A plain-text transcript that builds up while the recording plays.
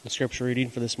The scripture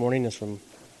reading for this morning is from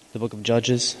the book of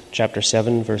Judges, chapter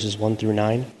 7, verses 1 through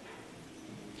 9.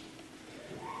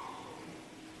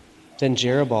 Then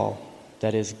Jerubbaal,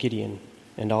 that is Gideon,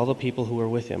 and all the people who were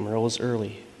with him rose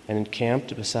early and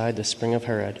encamped beside the spring of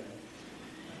Harod.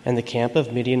 And the camp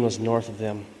of Midian was north of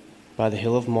them, by the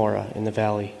hill of Moreh in the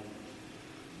valley.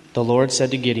 The Lord said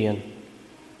to Gideon,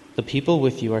 "The people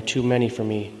with you are too many for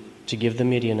me to give the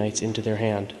Midianites into their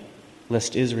hand,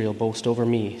 lest Israel boast over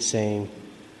me, saying,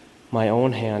 'My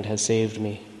own hand has saved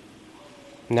me.'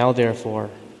 Now therefore,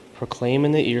 proclaim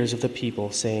in the ears of the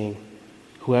people, saying,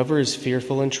 'Whoever is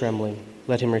fearful and trembling,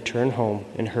 let him return home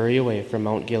and hurry away from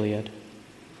Mount Gilead.'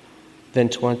 Then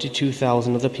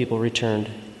 22,000 of the people returned,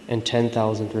 and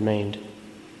 10,000 remained.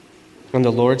 And the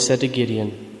Lord said to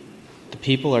Gideon, 'The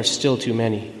people are still too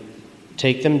many.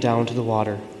 Take them down to the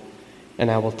water, and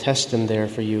I will test them there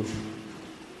for you.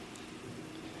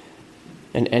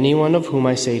 And anyone of whom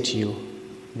I say to you,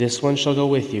 "This one shall go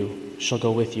with you," shall go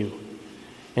with you.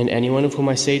 And anyone of whom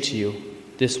I say to you,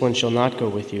 "This one shall not go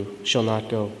with you," shall not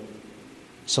go.'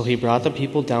 So he brought the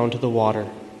people down to the water,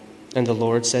 and the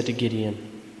Lord said to Gideon,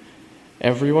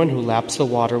 'Everyone who laps the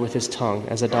water with his tongue,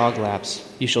 as a dog laps,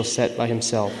 you shall set by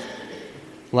himself.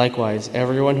 Likewise,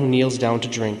 everyone who kneels down to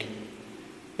drink.'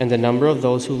 And the number of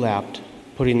those who lapped,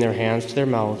 putting their hands to their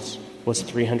mouths, was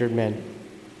 300 men.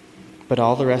 But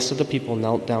all the rest of the people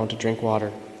knelt down to drink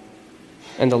water.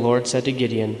 And the Lord said to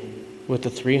Gideon, 'With the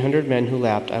 300 men who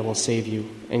lapped I will save you,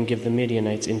 and give the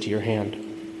Midianites into your hand.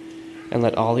 And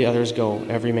let all the others go,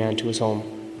 every man to his home.'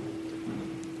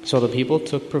 So the people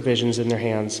took provisions in their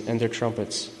hands and their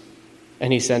trumpets,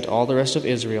 and he sent all the rest of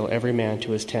Israel, every man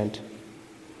to his tent,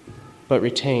 but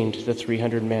retained the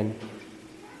 300 men.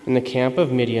 And the camp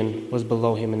of Midian was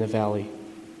below him in the valley.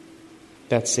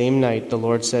 That same night the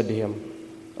Lord said to him,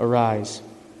 'Arise,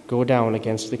 go down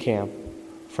against the camp,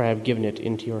 for I have given it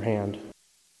into your hand.'"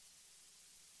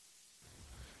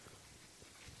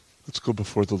 Let's go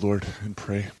before the Lord and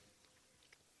pray.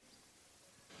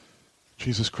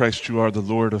 Jesus Christ, you are the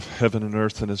Lord of heaven and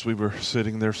earth, and as we were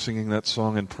sitting there singing that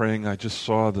song and praying, I just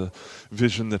saw the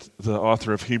vision that the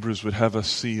author of Hebrews would have us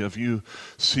see of you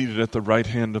seated at the right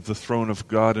hand of the throne of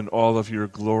God in all of your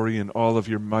glory and all of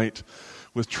your might,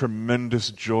 with tremendous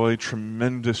joy,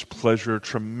 tremendous pleasure,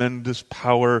 tremendous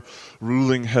power,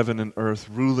 ruling heaven and earth,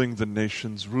 ruling the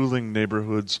nations, ruling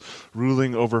neighborhoods,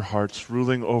 ruling over hearts,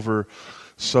 ruling over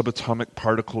subatomic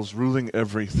particles, ruling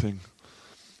everything.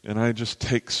 And I just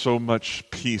take so much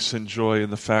peace and joy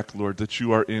in the fact, Lord, that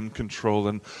you are in control.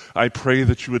 And I pray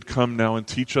that you would come now and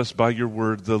teach us by your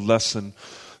word the lesson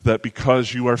that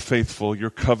because you are faithful,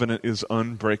 your covenant is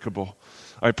unbreakable.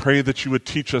 I pray that you would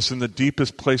teach us in the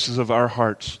deepest places of our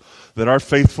hearts that our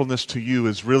faithfulness to you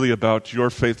is really about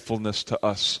your faithfulness to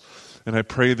us. And I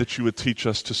pray that you would teach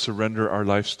us to surrender our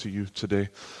lives to you today.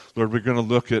 Lord, we're going to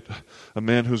look at a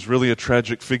man who's really a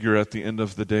tragic figure at the end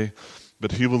of the day,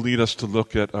 but he will lead us to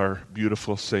look at our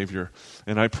beautiful Savior.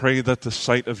 And I pray that the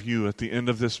sight of you at the end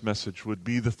of this message would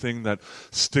be the thing that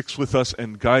sticks with us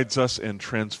and guides us and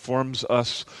transforms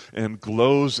us and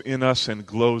glows in us and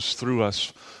glows through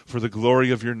us for the glory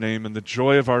of your name and the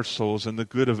joy of our souls and the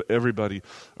good of everybody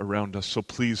around us. So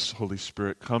please, Holy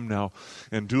Spirit, come now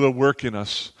and do a work in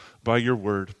us by your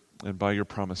word and by your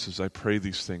promises. I pray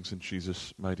these things in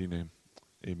Jesus' mighty name.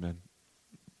 Amen.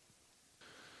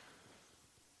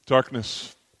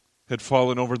 Darkness had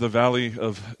fallen over the valley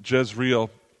of Jezreel,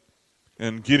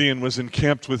 and Gideon was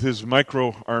encamped with his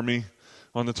micro army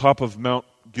on the top of Mount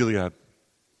Gilead.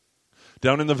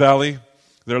 Down in the valley,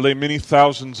 there lay many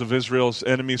thousands of Israel's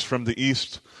enemies from the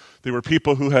east. They were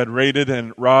people who had raided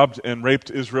and robbed and raped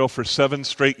Israel for 7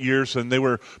 straight years, and they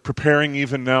were preparing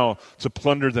even now to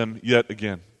plunder them yet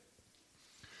again.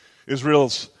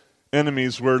 Israel's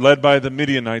enemies were led by the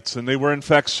Midianites, and they were in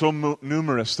fact so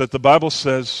numerous that the Bible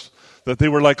says that they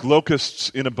were like locusts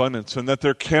in abundance, and that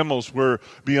their camels were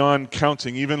beyond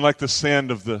counting, even like the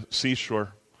sand of the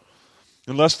seashore.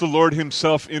 Unless the Lord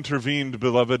himself intervened,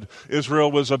 beloved, Israel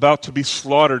was about to be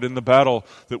slaughtered in the battle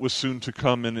that was soon to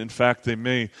come, and in fact they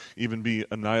may even be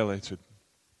annihilated.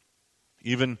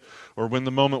 Even, or when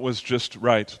the moment was just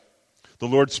right, the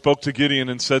Lord spoke to Gideon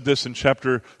and said this in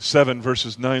chapter 7,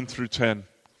 verses 9 through 10.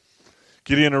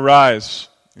 "Gideon, arise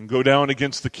and go down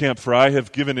against the camp, for I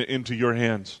have given it into your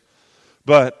hands.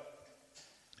 But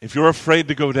if you're afraid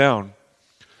to go down,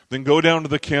 then go down to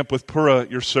the camp with Purah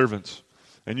your servant,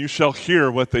 and you shall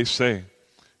hear what they say.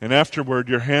 And afterward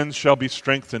your hands shall be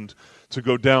strengthened to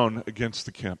go down against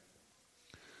the camp."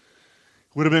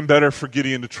 It would have been better for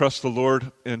Gideon to trust the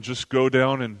Lord and just go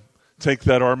down and take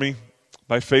that army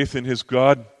by faith in his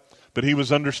God, but he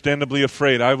was understandably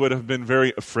afraid. I would have been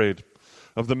very afraid.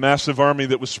 of the massive army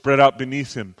that was spread out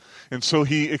beneath him. And so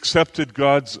he accepted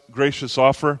God's gracious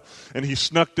offer, and he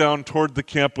snuck down toward the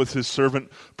camp with his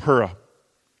servant Purah.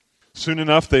 Soon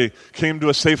enough, they came to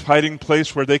a safe hiding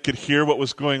place where they could hear what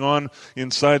was going on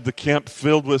inside the camp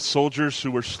filled with soldiers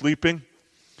who were sleeping.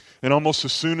 And almost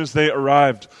as soon as they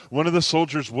arrived, one of the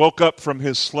soldiers woke up from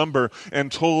his slumber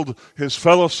and told his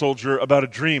fellow soldier about a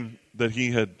dream that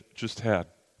he had just had.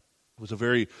 It was a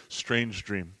very strange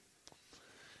dream.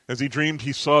 As he dreamed,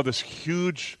 he saw this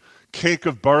huge cake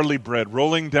of barley bread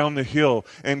rolling down the hill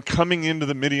and coming into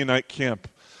the Midianite camp.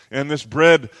 And this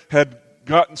bread had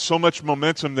gotten so much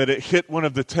momentum that it hit one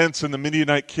of the tents in the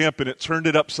Midianite camp, and it turned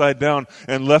it upside down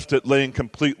and left it laying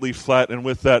completely flat. And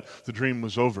with that, the dream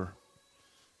was over.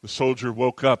 The soldier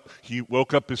woke up. He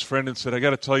woke up his friend and said, I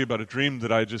got to tell you about a dream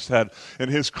that I just had. And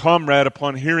his comrade,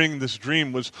 upon hearing this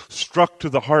dream, was struck to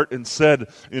the heart and said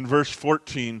in verse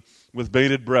 14 with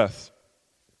bated breath,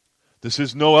 this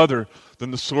is no other than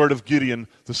the sword of Gideon,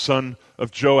 the son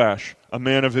of Joash, a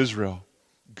man of Israel.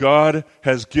 God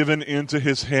has given into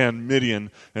his hand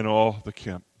Midian and all the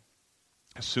camp.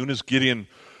 As soon as Gideon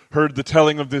heard the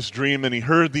telling of this dream and he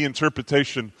heard the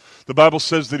interpretation, the Bible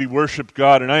says that he worshiped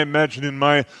God. And I imagine in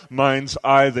my mind's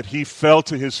eye that he fell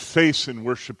to his face and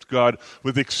worshiped God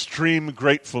with extreme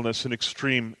gratefulness and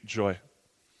extreme joy.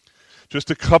 Just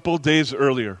a couple days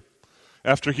earlier,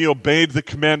 after he obeyed the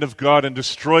command of God and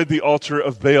destroyed the altar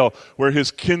of Baal where his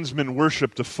kinsmen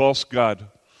worshipped a false god,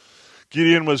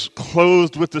 Gideon was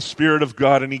clothed with the Spirit of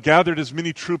God, and he gathered as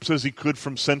many troops as he could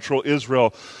from central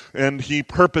Israel, and he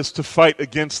purposed to fight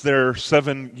against their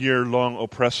 7-year-long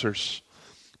oppressors.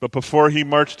 But before he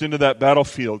marched into that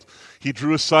battlefield, he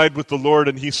drew aside with the Lord,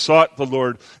 and he sought the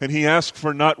Lord, and he asked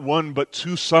for not one but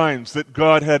 2 signs that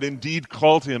God had indeed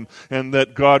called him and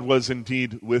that God was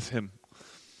indeed with him.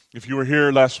 If you were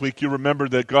here last week, you remember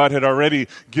that God had already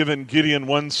given Gideon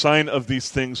 1 sign of these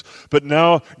things, but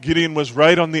now Gideon was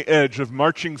right on the edge of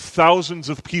marching thousands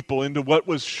of people into what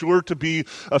was sure to be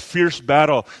a fierce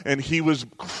battle, and he was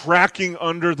cracking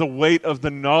under the weight of the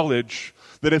knowledge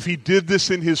that if he did this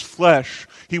in his flesh,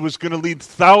 he was going to lead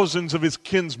thousands of his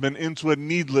kinsmen into a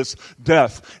needless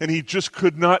death. And he just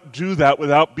could not do that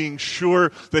without being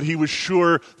sure that he was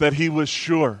sure that he was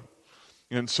sure.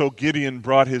 And so Gideon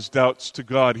brought his doubts to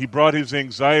God. He brought his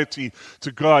anxiety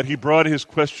to God. He brought his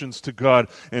questions to God,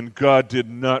 and God did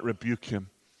not rebuke him.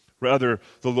 Rather,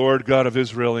 the Lord God of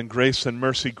Israel in grace and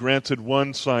mercy granted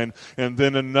 1 sign and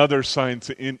then another sign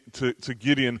to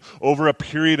Gideon over a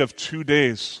period of 2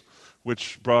 days,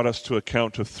 which brought us to a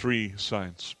count of 3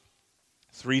 signs.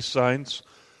 3 signs,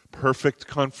 perfect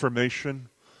confirmation,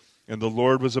 and the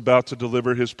Lord was about to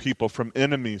deliver his people from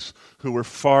enemies who were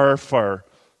far, far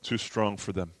too strong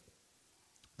for them.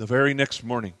 The very next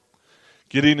morning,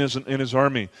 Gideon and his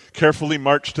army carefully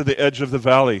marched to the edge of the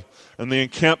valley, and they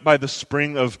encamped by the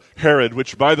spring of Harod,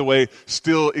 which, by the way,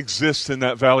 still exists in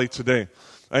that valley today.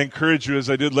 I encourage you, as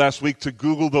I did last week, to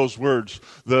Google those words,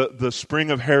 the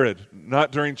spring of Harod,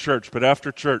 not during church, but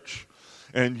after church,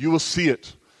 and you will see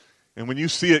it. And when you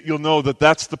see it, you'll know that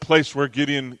that's the place where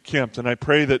Gideon camped. And I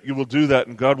pray that you will do that,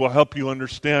 and God will help you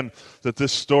understand that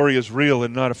this story is real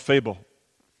and not a fable.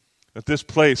 At this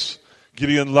place,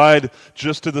 Gideon lied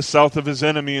just to the south of his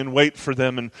enemy and wait for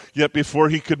them. And yet before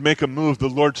he could make a move, the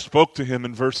Lord spoke to him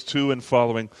in verse 2 and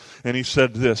following. And he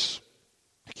said this,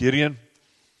 Gideon,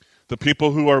 the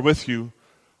people who are with you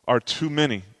are too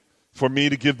many for me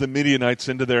to give the Midianites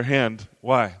into their hand.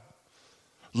 Why?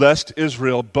 Lest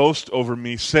Israel boast over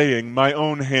me, saying, my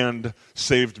own hand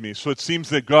saved me. So it seems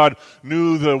that God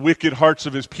knew the wicked hearts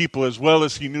of his people as well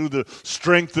as he knew the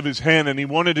strength of his hand, and he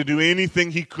wanted to do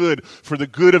anything he could for the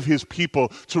good of his people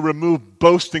to remove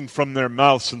boasting from their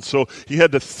mouths. And so he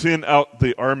had to thin out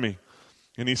the army.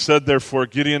 And he said, therefore,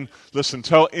 Gideon, listen,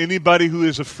 tell anybody who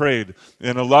is afraid,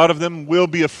 and a lot of them will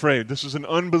be afraid. This is an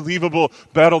unbelievable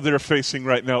battle they're facing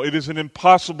right now. It is an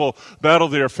impossible battle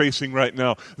they are facing right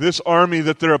now. This army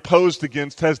that they're opposed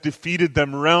against has defeated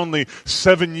them roundly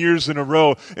 7 years in a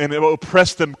row, and it will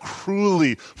oppress them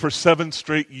cruelly for 7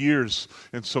 straight years.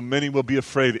 And so many will be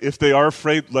afraid. If they are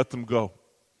afraid, let them go.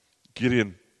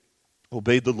 Gideon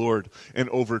obeyed the Lord, and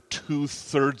over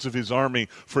 2/3 of his army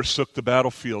forsook the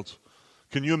battlefield.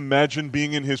 Can you imagine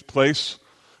being in his place,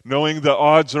 knowing the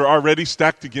odds are already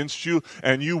stacked against you,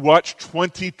 and you watch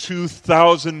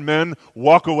 22,000 men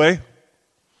walk away?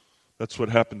 That's what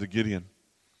happened to Gideon.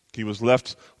 He was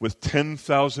left with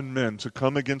 10,000 men to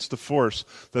come against a force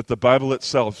that the Bible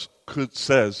itself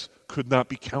says could not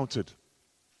be counted.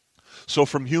 So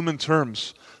from human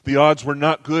terms, the odds were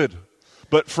not good.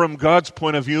 But from God's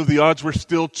point of view, the odds were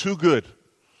still too good.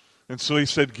 And so he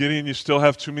said, Gideon, you still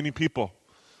have too many people.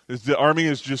 The army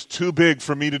is just too big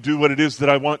for me to do what it is that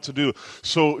I want to do.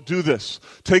 So do this.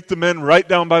 Take the men right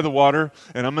down by the water,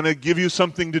 and I'm going to give you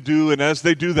something to do, and as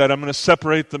they do that, I'm going to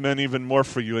separate the men even more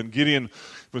for you. And Gideon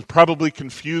was probably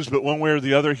confused, but one way or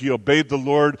the other, he obeyed the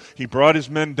Lord. He brought his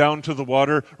men down to the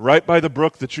water, right by the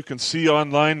brook that you can see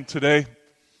online today.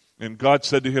 And God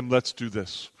said to him, let's do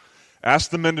this.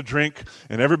 Ask the men to drink,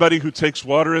 and everybody who takes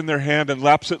water in their hand and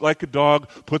laps it like a dog,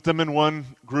 put them in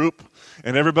one group,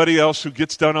 and everybody else who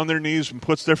gets down on their knees and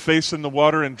puts their face in the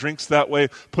water and drinks that way,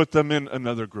 put them in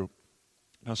another group.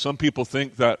 Now, some people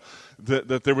think that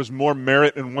there was more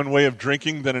merit in one way of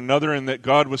drinking than another, and that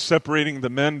God was separating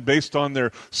the men based on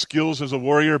their skills as a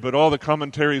warrior, but all the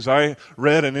commentaries I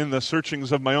read and in the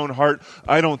searchings of my own heart,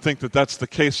 I don't think that that's the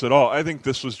case at all. I think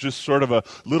this was just sort of a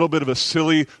little bit of a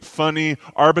silly, funny,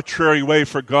 arbitrary way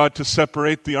for God to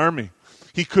separate the army.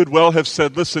 He could well have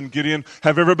said, listen, Gideon,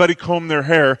 have everybody comb their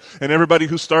hair, and everybody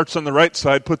who starts on the right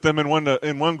side, put them in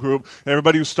one group, and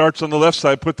everybody who starts on the left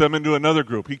side, put them into another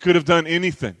group. He could have done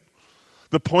anything.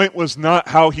 The point was not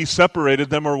how he separated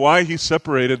them or why he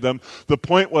separated them. The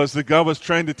point was that God was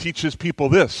trying to teach his people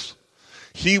this.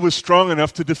 He was strong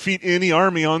enough to defeat any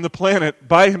army on the planet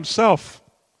by himself.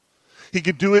 He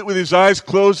could do it with his eyes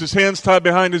closed, his hands tied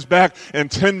behind his back,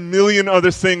 and 10 million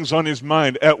other things on his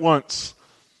mind at once.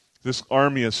 This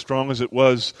army, as strong as it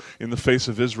was in the face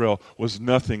of Israel, was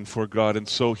nothing for God. And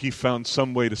so he found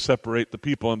some way to separate the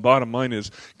people. And bottom line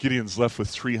is, Gideon's left with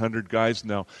 300 guys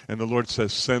now. And the Lord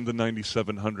says, send the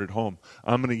 9,700 home.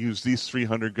 I'm going to use these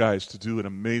 300 guys to do an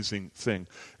amazing thing.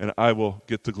 And I will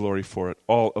get the glory for it,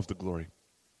 all of the glory.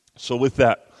 So with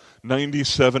that,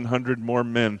 9,700 more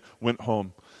men went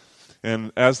home.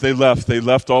 And as they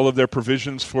left all of their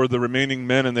provisions for the remaining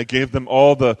men, and they gave them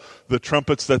all the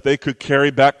trumpets that they could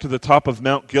carry back to the top of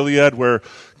Mount Gilead, where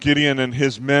Gideon and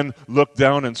his men looked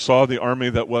down and saw the army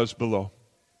that was below.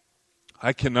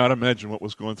 I cannot imagine what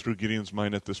was going through Gideon's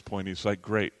mind at this point. He's like,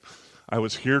 great, I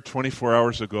was here 24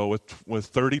 hours ago with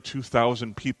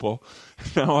 32,000 people.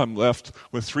 Now I'm left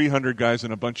with 300 guys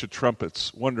and a bunch of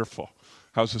trumpets. Wonderful.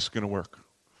 How's this going to work?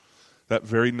 That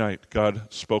very night,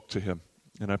 God spoke to him.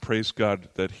 And I praise God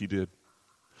that he did.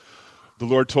 The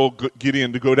Lord told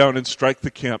Gideon to go down and strike the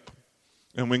camp.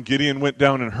 And when Gideon went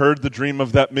down and heard the dream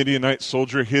of that Midianite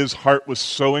soldier, his heart was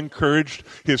so encouraged.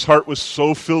 His heart was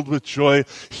so filled with joy.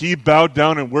 He bowed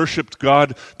down and worshiped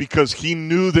God because he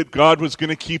knew that God was going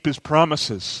to keep his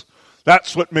promises.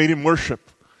 That's what made him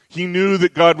worship. He knew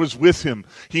that God was with him.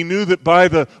 He knew that by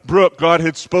the brook, God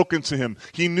had spoken to him.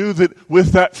 He knew that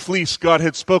with that fleece, God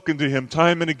had spoken to him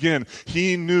time and again.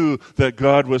 He knew that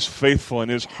God was faithful, and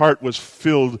his heart was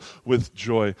filled with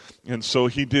joy. And so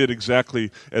he did exactly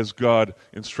as God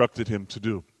instructed him to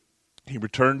do. He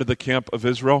returned to the camp of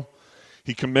Israel.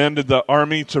 He commanded the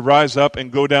army to rise up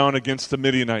and go down against the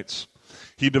Midianites.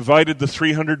 He divided the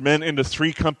 300 men into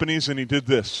 3 companies, and he did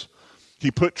this.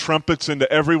 He put trumpets into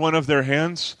every one of their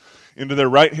hands, into their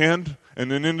right hand, and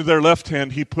then into their left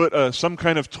hand he put some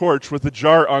kind of torch with a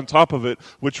jar on top of it,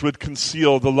 which would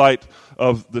conceal the light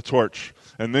of the torch.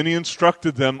 And then he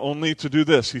instructed them only to do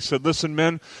this. He said, listen,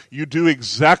 men, you do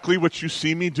exactly what you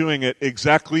see me doing it,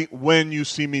 exactly when you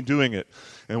see me doing it.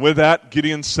 And with that,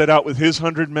 Gideon set out with his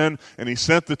 100 men, and he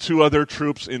sent the 2 other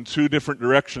troops in 2 different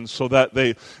directions so that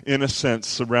they, in a sense,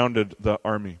 surrounded the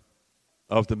army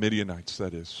of the Midianites,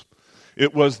 that is.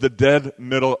 It was the dead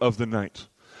middle of the night.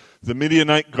 The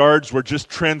Midianite guards were just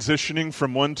transitioning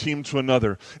from one team to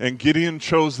another, and Gideon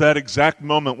chose that exact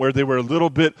moment where they were a little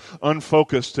bit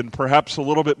unfocused and perhaps a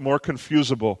little bit more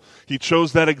confusable. He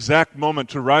chose that exact moment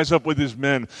to rise up with his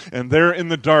men, and there in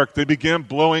the dark they began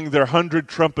blowing their 100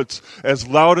 trumpets as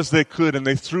loud as they could, and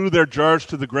they threw their jars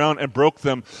to the ground and broke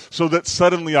them, so that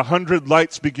suddenly 100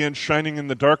 lights began shining in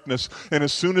the darkness. And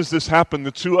as soon as this happened,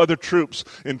 the 2 other troops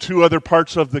in 2 other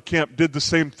parts of the camp did the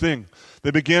same thing. They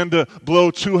began to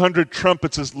blow 200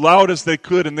 trumpets as loud as they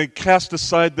could, and they cast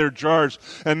aside their jars.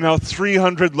 And now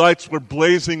 300 lights were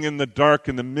blazing in the dark,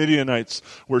 and the Midianites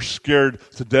were scared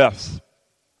to death.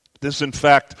 This, in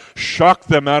fact, shocked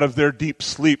them out of their deep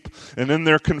sleep. And in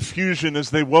their confusion, as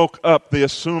they woke up, they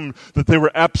assumed that they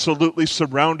were absolutely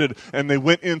surrounded, and they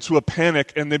went into a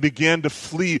panic, and they began to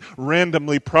flee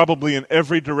randomly, probably in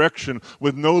every direction,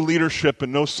 with no leadership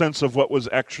and no sense of what was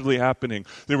actually happening.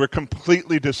 They were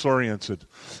completely disoriented.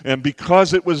 And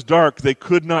because it was dark, they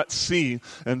could not see,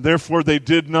 and therefore they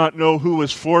did not know who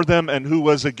was for them and who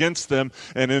was against them.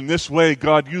 And in this way,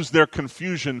 God used their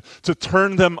confusion to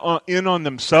turn them in on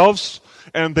themselves,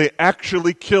 and they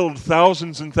actually killed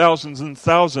thousands and thousands and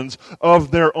thousands of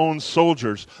their own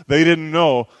soldiers. They didn't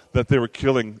know that they were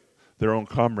killing their own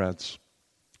comrades.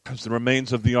 As the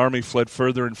remains of the army fled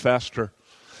further and faster,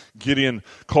 Gideon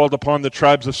called upon the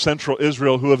tribes of central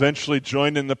Israel, who eventually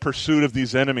joined in the pursuit of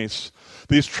these enemies.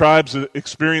 These tribes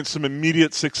experienced some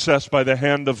immediate success by the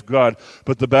hand of God,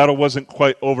 but the battle wasn't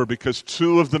quite over because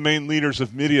two of the main leaders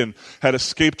of Midian had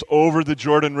escaped over the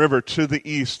Jordan River to the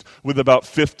east with about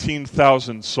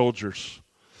 15,000 soldiers.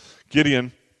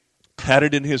 Gideon had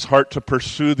it in his heart to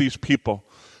pursue these people,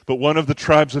 but one of the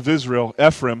tribes of Israel,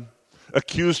 Ephraim,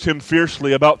 accused him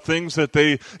fiercely about things that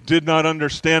they did not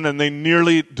understand, and they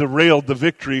nearly derailed the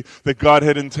victory that God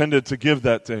had intended to give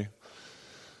that day.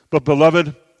 But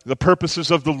beloved, the purposes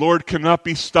of the Lord cannot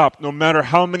be stopped, no matter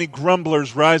how many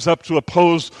grumblers rise up to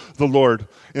oppose the Lord.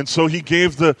 And so he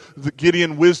gave the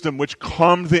Gideon wisdom, which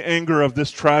calmed the anger of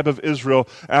this tribe of Israel,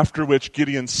 after which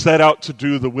Gideon set out to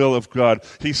do the will of God.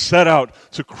 He set out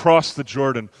to cross the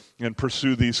Jordan and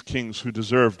pursue these kings who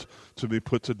deserved to be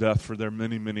put to death for their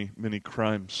many, many, many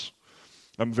crimes.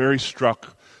 I'm very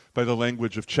struck by the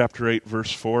language of chapter 8,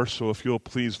 verse 4, so if you'll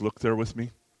please look there with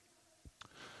me.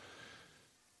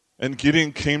 And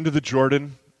Gideon came to the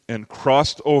Jordan and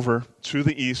crossed over to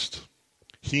the east,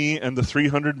 he and the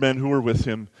 300 men who were with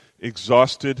him,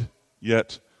 exhausted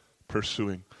yet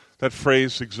pursuing. That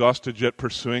phrase, exhausted yet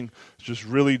pursuing, just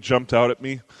really jumped out at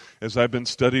me as I've been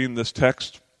studying this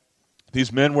text.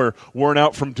 These men were worn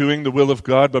out from doing the will of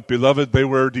God, but beloved, they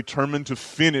were determined to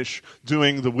finish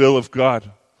doing the will of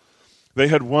God. They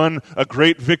had won a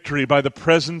great victory by the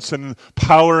presence and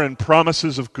power and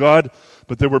promises of God,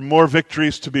 but there were more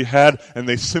victories to be had, and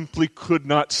they simply could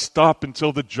not stop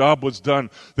until the job was done.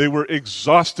 They were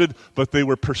exhausted, but they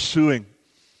were pursuing.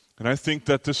 And I think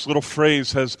that this little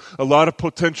phrase has a lot of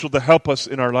potential to help us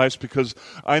in our lives, because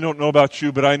I don't know about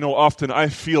you, but I know often I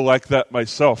feel like that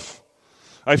myself.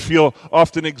 I feel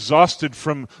often exhausted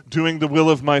from doing the will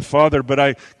of my Father, but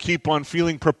I keep on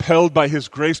feeling propelled by His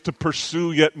grace to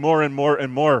pursue yet more and more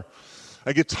and more.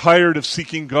 I get tired of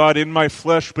seeking God in my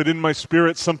flesh, but in my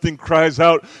spirit something cries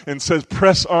out and says,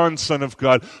 press on, Son of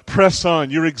God, press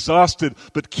on. You're exhausted,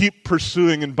 but keep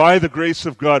pursuing, and by the grace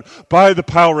of God, by the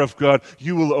power of God,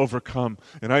 you will overcome.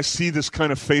 And I see this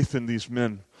kind of faith in these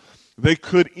men. They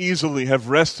could easily have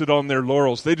rested on their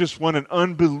laurels. They just won an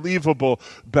unbelievable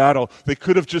battle. They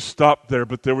could have just stopped there,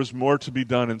 but there was more to be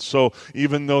done. And so,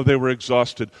 even though they were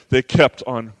exhausted, they kept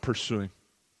on pursuing.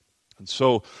 And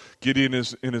so, Gideon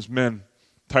and his men,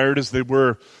 tired as they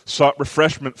were, sought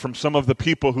refreshment from some of the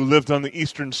people who lived on the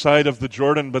eastern side of the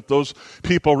Jordan, but those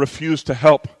people refused to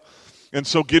help. And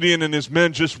so Gideon and his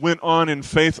men just went on in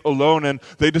faith alone, and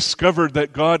they discovered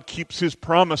that God keeps His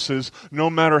promises no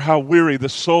matter how weary the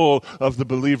soul of the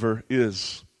believer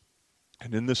is.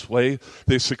 And in this way,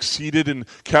 they succeeded in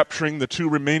capturing the two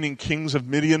remaining kings of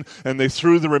Midian, and they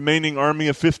threw the remaining army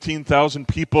of 15,000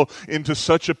 people into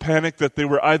such a panic that they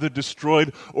were either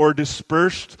destroyed or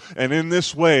dispersed. And in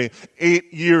this way,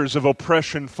 8 years of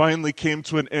oppression finally came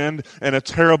to an end, and a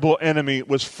terrible enemy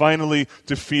was finally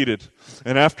defeated.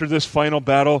 And after this final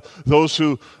battle,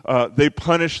 they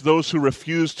punished those who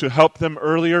refused to help them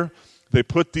earlier. They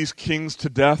put these kings to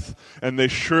death, and they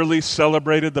surely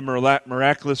celebrated the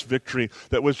miraculous victory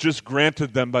that was just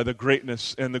granted them by the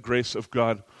greatness and the grace of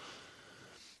God.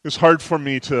 It's hard for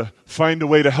me to find a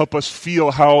way to help us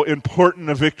feel how important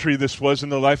a victory this was in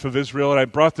the life of Israel. And I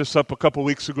brought this up a couple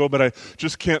weeks ago, but I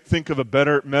just can't think of a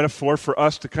better metaphor for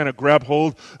us to kind of grab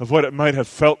hold of what it might have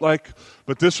felt like.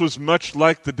 But this was much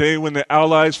like the day when the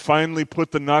Allies finally put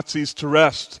the Nazis to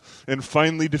rest and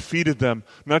finally defeated them.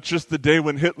 Not just the day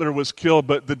when Hitler was killed,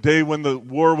 but the day when the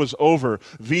war was over,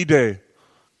 V-Day.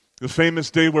 The famous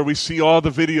day where we see all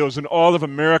the videos, and all of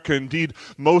America, indeed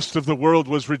most of the world,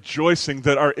 was rejoicing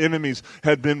that our enemies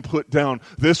had been put down.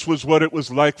 This was what it was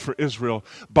like for Israel.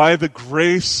 By the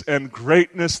grace and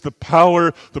greatness, the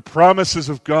power, the promises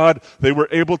of God, they were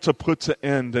able to put to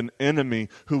end an enemy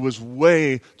who was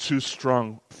way too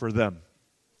strong for them.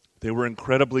 They were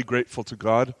incredibly grateful to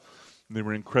God, and they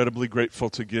were incredibly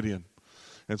grateful to Gideon.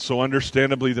 And so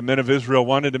understandably, the men of Israel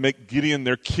wanted to make Gideon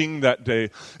their king that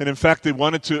day. And in fact, they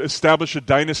wanted to establish a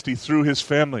dynasty through his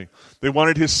family. They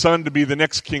wanted his son to be the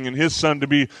next king and his son to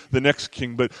be the next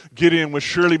king. But Gideon was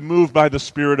surely moved by the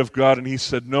Spirit of God, and he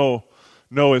said, No,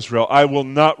 Israel, I will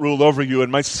not rule over you,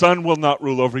 and my son will not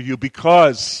rule over you,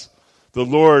 because the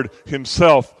Lord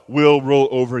Himself will rule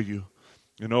over you.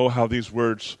 And oh, how these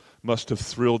words must have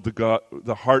thrilled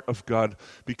the heart of God,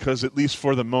 because at least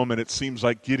for the moment it seems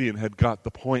like Gideon had got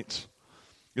the point.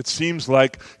 It seems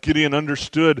like Gideon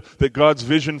understood that God's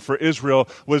vision for Israel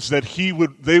was that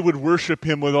they would worship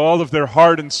Him with all of their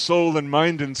heart and soul and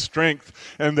mind and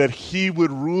strength, and that He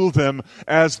would rule them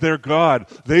as their God.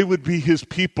 They would be His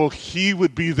people. He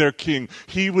would be their king.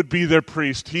 He would be their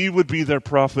priest. He would be their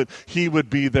prophet. He would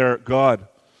be their God.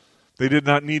 They did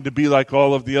not need to be like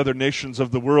all of the other nations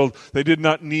of the world. They did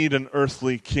not need an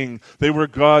earthly king. They were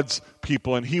God's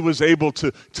people, and he was able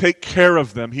to take care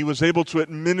of them. He was able to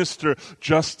administer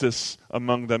justice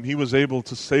among them. He was able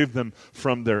to save them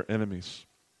from their enemies.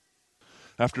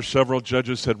 After several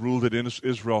judges had ruled in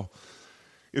Israel,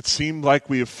 it seemed like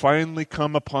we have finally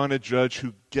come upon a judge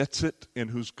who gets it and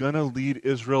who's going to lead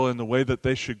Israel in the way that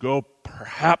they should go.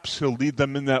 Perhaps he'll lead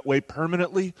them in that way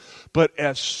permanently. But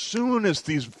as soon as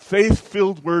these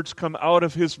faith-filled words come out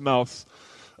of his mouth,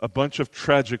 a bunch of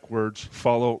tragic words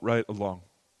follow right along.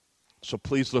 So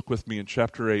please look with me in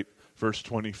chapter 8, verse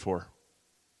 24.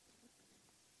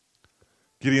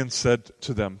 Gideon said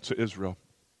to them, to Israel,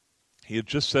 he had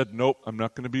just said, nope, I'm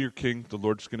not going to be your king. The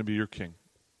Lord's going to be your king.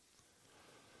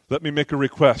 Let me make a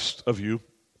request of you.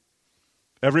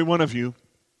 Every one of you,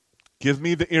 give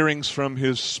me the earrings from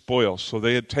his spoil. So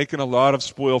they had taken a lot of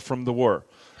spoil from the war.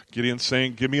 Gideon's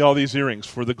saying, give me all these earrings.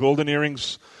 For the golden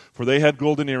earrings, for they had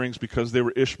golden earrings because they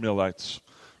were Ishmaelites.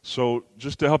 So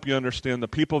just to help you understand, the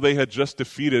people they had just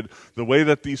defeated, the way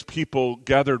that these people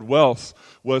gathered wealth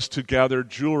was to gather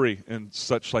jewelry and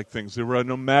such like things. They were a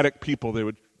nomadic people. They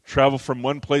would travel from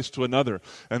one place to another.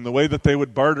 And the way that they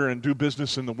would barter and do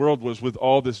business in the world was with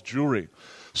all this jewelry.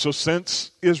 So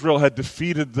since Israel had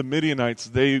defeated the Midianites,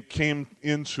 they came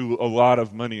into a lot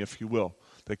of money, if you will.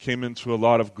 They came into a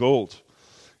lot of gold.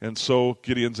 And so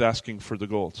Gideon's asking for the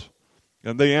gold.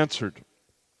 And they answered,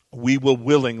 we will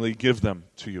willingly give them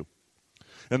to you.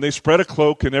 And they spread a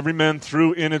cloak, and every man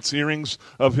threw in its earrings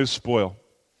of his spoil.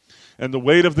 And the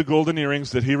weight of the golden earrings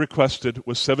that he requested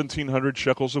was 1,700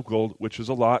 shekels of gold, which is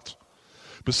a lot,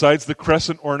 besides the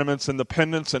crescent ornaments and the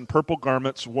pendants and purple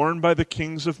garments worn by the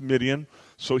kings of Midian.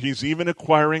 So he's even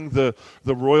acquiring the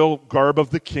royal garb of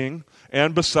the king,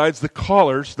 and besides the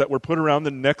collars that were put around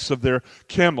the necks of their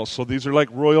camels. So these are like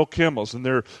royal camels, and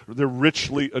they're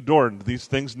richly adorned. These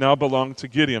things now belong to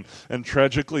Gideon. And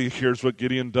tragically, here's what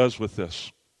Gideon does with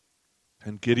this.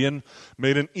 And Gideon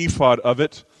made an ephod of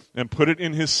it, and put it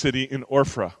in his city in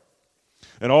Ophrah.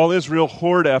 And all Israel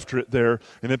whored after it there,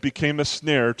 and it became a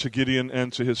snare to Gideon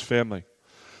and to his family.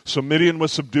 So Midian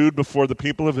was subdued before the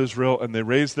people of Israel, and they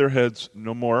raised their heads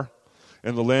no more.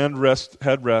 And the land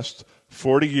had rest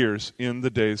 40 years in the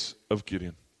days of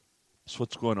Gideon. So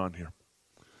what's going on here?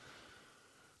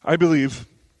 I believe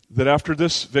that after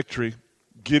this victory,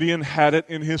 Gideon had it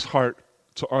in his heart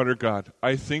to honor God.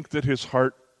 I think that his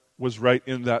heart was right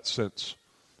in that sense.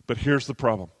 But here's the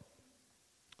problem.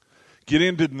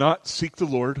 Gideon did not seek the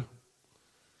Lord.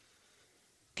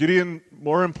 Gideon,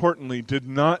 more importantly, did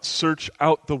not search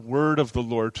out the word of the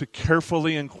Lord to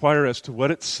carefully inquire as to what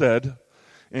it said.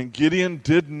 And Gideon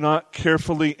did not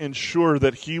carefully ensure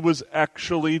that he was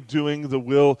actually doing the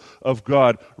will of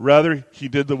God. Rather, he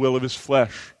did the will of his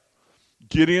flesh.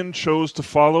 Gideon chose to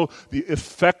follow the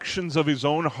affections of his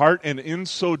own heart, and in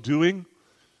so doing,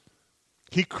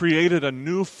 he created a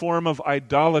new form of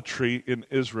idolatry in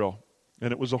Israel.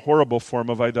 And it was a horrible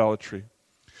form of idolatry.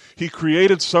 He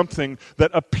created something that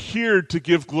appeared to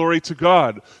give glory to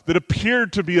God, that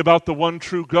appeared to be about the one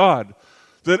true God,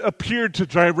 that appeared to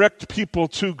direct people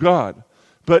to God.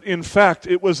 But in fact,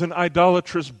 it was an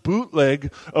idolatrous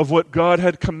bootleg of what God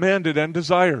had commanded and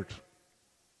desired.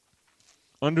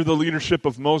 Under the leadership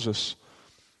of Moses,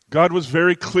 God was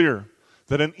very clear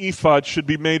that an ephod should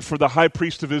be made for the high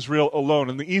priest of Israel alone.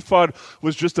 And the ephod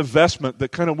was just a vestment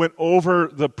that kind of went over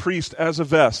the priest as a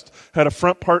vest, had a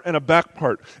front part and a back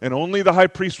part. And only the high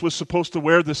priest was supposed to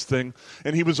wear this thing,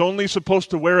 and he was only supposed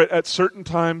to wear it at certain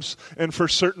times and for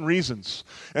certain reasons.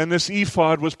 And this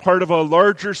ephod was part of a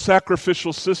larger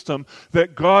sacrificial system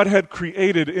that God had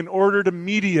created in order to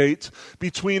mediate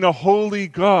between a holy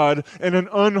God and an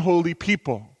unholy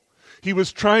people. He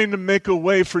was trying to make a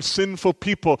way for sinful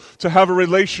people to have a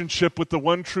relationship with the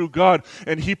one true God,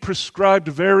 and he prescribed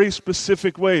very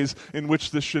specific ways in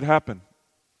which this should happen.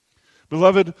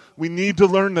 Beloved, we need to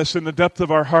learn this in the depth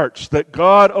of our hearts, that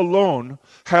God alone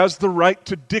has the right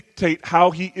to dictate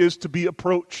how he is to be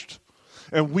approached.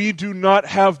 And we do not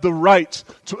have the right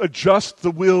to adjust the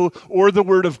will or the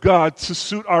word of God to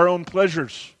suit our own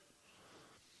pleasures.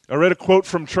 I read a quote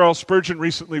from Charles Spurgeon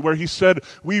recently where he said,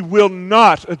 we will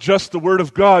not adjust the Word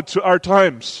of God to our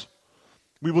times.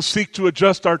 We will seek to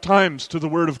adjust our times to the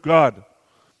Word of God.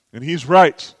 And he's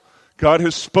right. God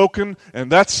has spoken, and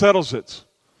that settles it.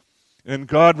 And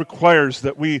God requires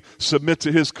that we submit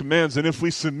to his commands. And if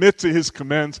we submit to his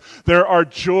commands, there are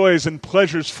joys and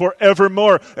pleasures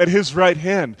forevermore at his right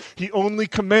hand. He only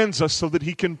commands us so that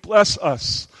he can bless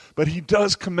us. But he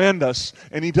does command us,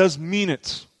 and he does mean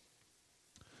it.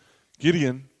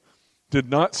 Gideon did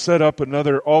not set up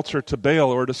another altar to Baal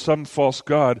or to some false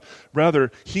god.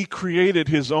 Rather, he created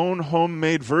his own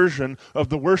homemade version of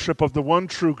the worship of the one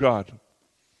true God.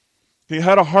 He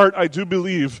had a heart, I do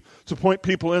believe, to point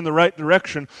people in the right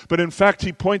direction, but in fact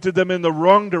he pointed them in the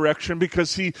wrong direction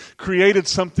because he created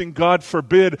something God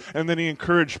forbid, and then he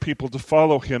encouraged people to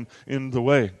follow him in the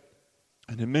way.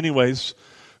 And in many ways,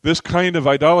 this kind of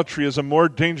idolatry is a more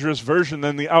dangerous version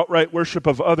than the outright worship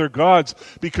of other gods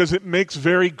because it makes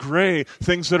very gray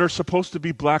things that are supposed to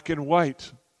be black and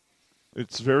white.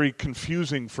 It's very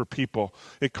confusing for people.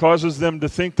 It causes them to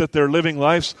think that they're living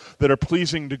lives that are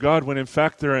pleasing to God when in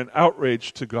fact they're an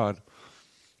outrage to God.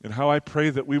 And how I pray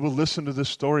that we will listen to this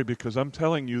story because I'm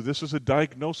telling you, this is a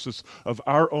diagnosis of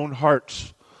our own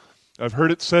hearts. I've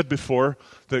heard it said before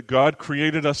that God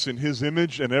created us in His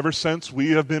image, and ever since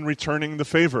we have been returning the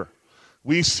favor.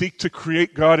 We seek to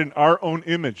create God in our own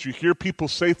image. You hear people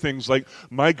say things like,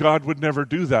 my God would never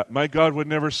do that. My God would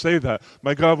never say that.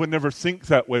 My God would never think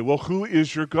that way. Well, who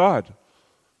is your God?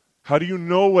 How do you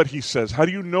know what He says? How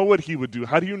do you know what He would do?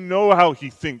 How do you know how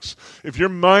He thinks? If your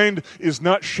mind is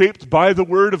not shaped by the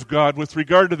Word of God with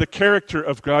regard to the character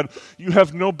of God, you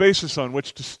have no basis on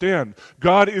which to stand.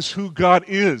 God is who God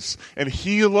is, and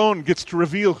He alone gets to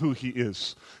reveal who He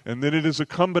is. And then it is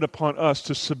incumbent upon us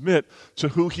to submit to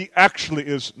who He actually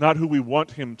is, not who we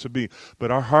want Him to be.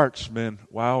 But our hearts, man,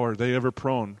 wow, are they ever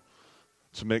prone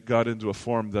to make God into a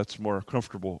form that's more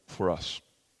comfortable for us.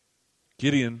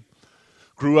 Gideon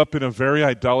grew up in a very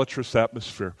idolatrous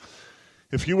atmosphere.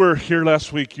 If you were here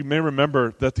last week, you may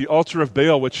remember that the altar of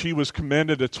Baal, which he was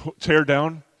commanded to tear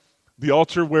down, the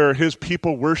altar where his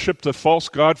people worshipped a false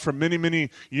god for many,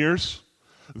 many years,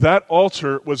 that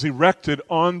altar was erected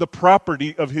on the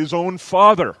property of his own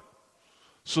father.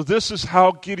 So this is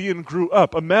how Gideon grew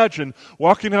up. Imagine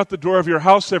walking out the door of your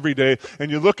house every day and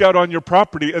you look out on your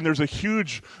property and there's a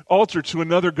huge altar to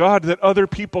another god that other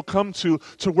people come to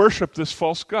worship this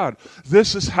false god.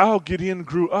 This is how Gideon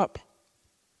grew up.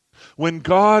 When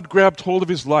God grabbed hold of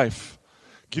his life,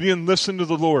 Gideon listened to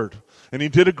the Lord and he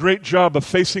did a great job of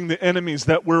facing the enemies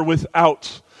that were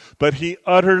without, but he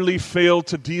utterly failed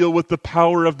to deal with the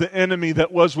power of the enemy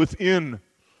that was within,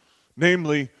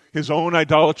 namely his own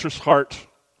idolatrous heart.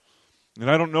 And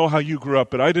I don't know how you grew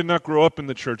up, but I did not grow up in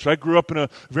the church. I grew up in a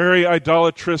very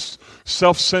idolatrous,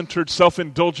 self-centered,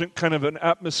 self-indulgent kind of an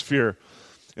atmosphere.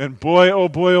 And boy, oh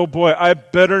boy, oh boy, I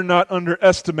better not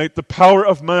underestimate the power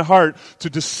of my heart to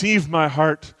deceive my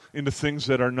heart into things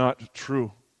that are not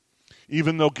true.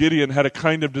 Even though Gideon had a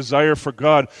kind of desire for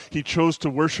God, he chose to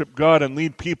worship God and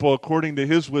lead people according to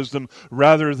his wisdom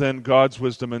rather than God's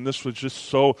wisdom. And this was just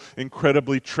so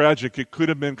incredibly tragic. It could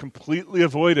have been completely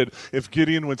avoided if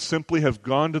Gideon would simply have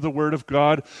gone to the Word of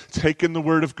God, taken the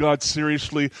Word of God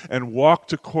seriously, and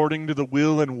walked according to the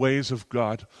will and ways of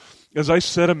God. As I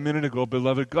said a minute ago,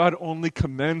 beloved, God only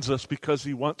commends us because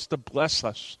He wants to bless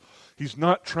us. He's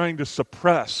not trying to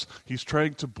suppress. He's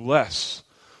trying to bless.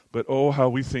 But oh, how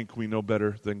we think we know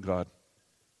better than God.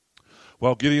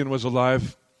 While Gideon was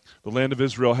alive, the land of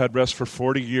Israel had rest for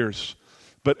 40 years.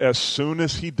 But as soon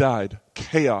as he died,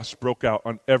 chaos broke out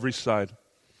on every side.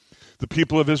 The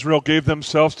people of Israel gave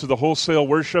themselves to the wholesale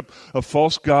worship of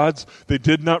false gods. They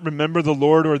did not remember the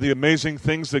Lord or the amazing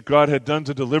things that God had done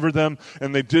to deliver them,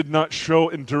 and they did not show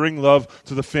enduring love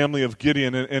to the family of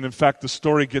Gideon. And in fact, the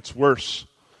story gets worse.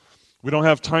 We don't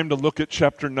have time to look at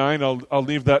chapter 9. I'll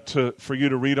leave that for you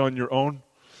to read on your own.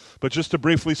 But just to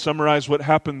briefly summarize what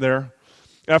happened there,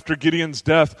 after Gideon's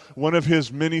death, one of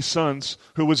his many sons,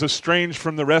 who was estranged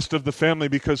from the rest of the family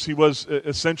because he was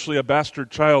essentially a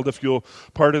bastard child, if you'll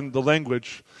pardon the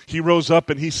language, he rose up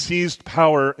and he seized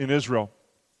power in Israel.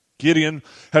 Gideon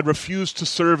had refused to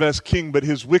serve as king, but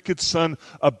his wicked son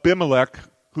Abimelech,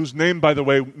 whose name, by the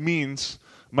way, means,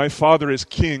 my father is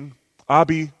king,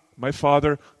 Abi, my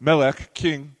father, Melech,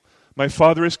 king. My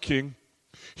father is king.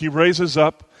 He raises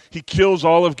up. He kills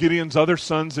all of Gideon's other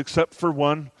sons except for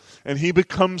one, and he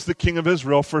becomes the king of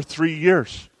Israel for 3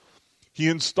 years. He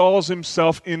installs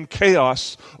himself in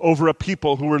chaos over a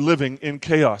people who were living in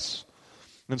chaos.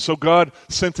 And so God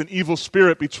sent an evil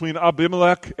spirit between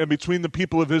Abimelech and between the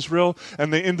people of Israel,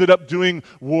 and they ended up doing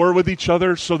war with each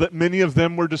other so that many of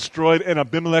them were destroyed, and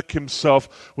Abimelech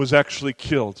himself was actually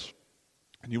killed.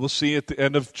 And you will see at the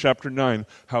end of chapter 9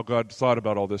 how God thought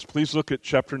about all this. Please look at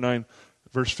chapter 9,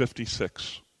 verse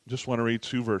 56. I just want to read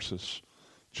 2 verses.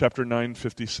 Chapter 9,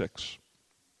 56.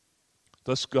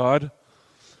 Thus God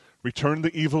returned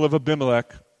the evil of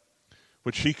Abimelech,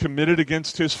 which he committed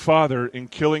against his father in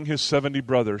killing his 70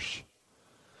 brothers.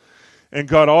 And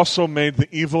God also made the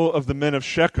evil of the men of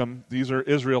Shechem, these are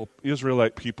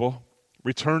Israelite people,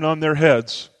 return on their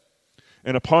heads.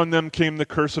 And upon them came the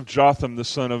curse of Jotham, the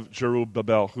son of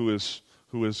Jerubbaal,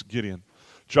 who is Gideon.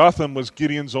 Jotham was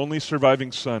Gideon's only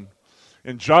surviving son.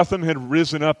 And Jotham had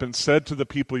risen up and said to the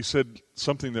people, he said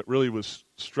something that really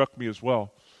struck me as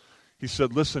well. He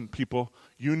said, listen, people,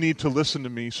 you need to listen to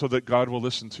me so that God will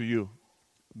listen to you.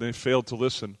 They failed to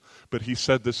listen, but he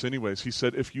said this anyways. He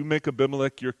said, if you make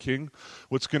Abimelech your king,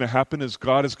 what's going to happen is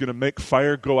God is going to make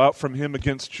fire go out from him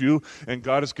against you, and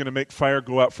God is going to make fire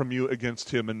go out from you against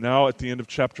him. And now at the end of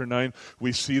chapter 9,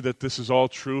 we see that this is all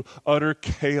true. Utter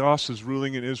chaos is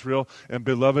ruling in Israel, and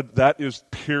beloved, that is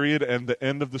period and the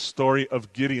end of the story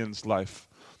of Gideon's life,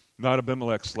 not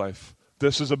Abimelech's life.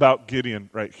 This is about Gideon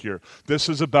right here. This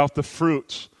is about the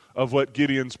fruits of what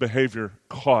Gideon's behavior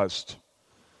caused.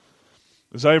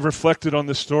 As I have reflected on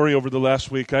this story over the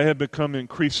last week, I have become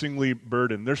increasingly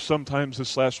burdened. There's sometimes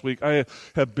this last week I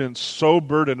have been so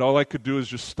burdened, all I could do is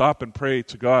just stop and pray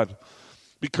to God.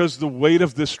 Because the weight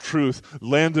of this truth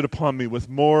landed upon me with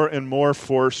more and more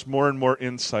force, more and more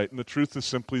insight. And the truth is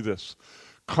simply this: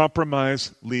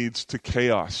 compromise leads to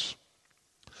chaos.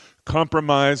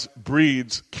 Compromise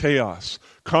breeds chaos.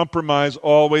 Compromise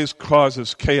always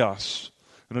causes chaos.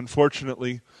 And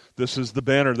unfortunately, this is the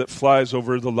banner that flies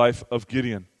over the life of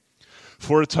Gideon.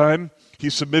 For a time, he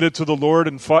submitted to the Lord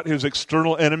and fought his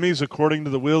external enemies according to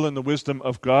the will and the wisdom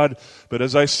of God. But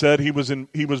as I said, he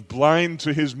was blind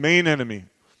to his main enemy,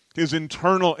 his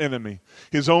internal enemy,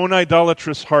 his own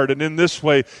idolatrous heart. And in this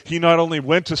way, he not only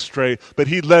went astray, but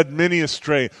he led many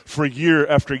astray for year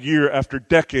after year, after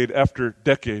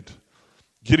decade.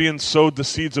 Gideon sowed the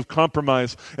seeds of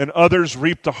compromise, and others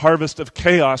reaped the harvest of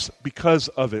chaos because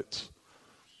of it.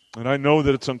 And I know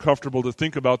that it's uncomfortable to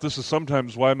think about. This is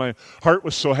sometimes why my heart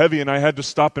was so heavy and I had to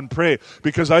stop and pray,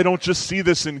 because I don't just see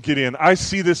this in Gideon. I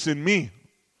see this in me.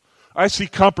 I see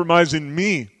compromise in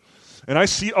me. And I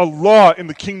see a law in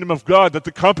the kingdom of God that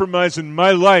the compromise in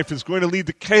my life is going to lead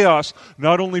to chaos,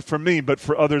 not only for me, but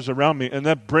for others around me. And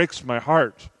that breaks my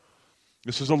heart.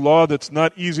 This is a law that's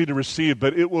not easy to receive,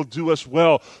 but it will do us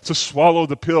well to swallow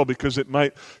the pill because it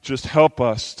might just help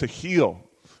us to heal.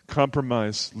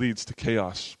 Compromise leads to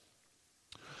chaos.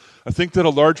 I think that a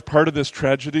large part of this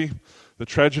tragedy, the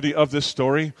tragedy of this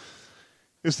story,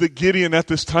 is that Gideon at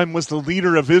this time was the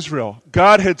leader of Israel.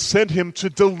 God had sent him to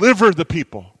deliver the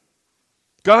people.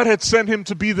 God had sent him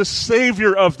to be the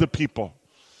savior of the people.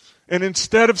 And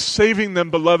instead of saving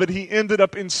them, beloved, he ended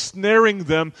up ensnaring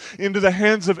them into the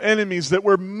hands of enemies that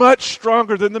were much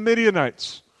stronger than the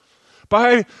Midianites.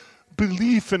 By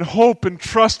belief and hope and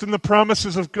trust in the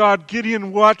promises of God,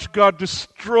 Gideon watched God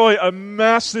destroy a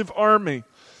massive army.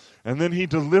 And then he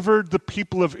delivered the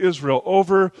people of Israel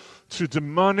over to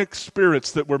demonic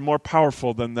spirits that were more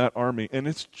powerful than that army. And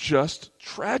it's just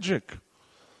tragic.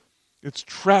 It's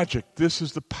tragic. This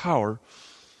is the power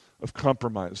of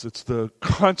compromise. It's the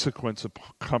consequence of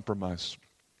compromise.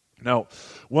 Now,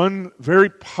 one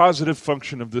very positive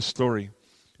function of this story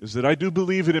is that I do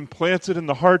believe it implanted in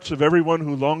the hearts of everyone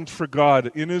who longed for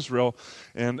God in Israel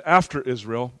and after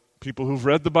Israel, people who've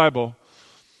read the Bible,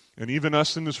 and even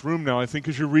us in this room now. I think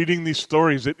as you're reading these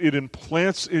stories, it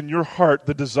implants in your heart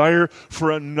the desire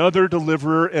for another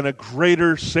deliverer and a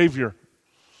greater Savior.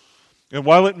 And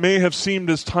while it may have seemed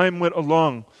as time went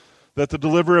along that the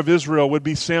deliverer of Israel would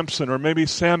be Samson, or maybe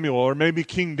Samuel, or maybe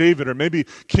King David, or maybe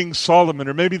King Solomon,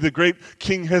 or maybe the great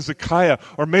King Hezekiah,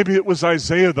 or maybe it was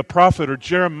Isaiah the prophet, or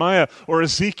Jeremiah, or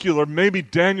Ezekiel, or maybe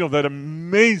Daniel, that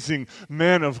amazing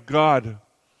man of God.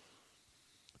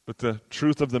 But the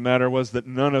truth of the matter was that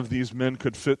none of these men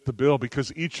could fit the bill,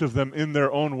 because each of them in their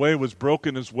own way was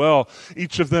broken as well.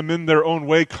 Each of them in their own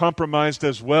way compromised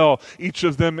as well. Each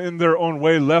of them in their own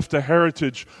way left a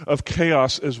heritage of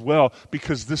chaos as well,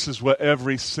 because this is what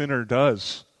every sinner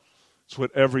does. It's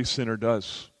what every sinner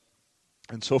does.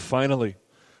 And so finally,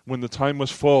 when the time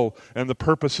was full and the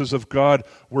purposes of God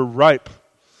were ripe,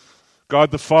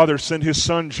 God the Father sent His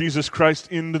Son, Jesus Christ,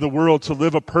 into the world to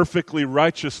live a perfectly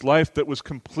righteous life that was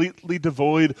completely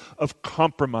devoid of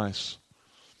compromise.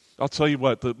 I'll tell you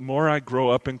what, the more I grow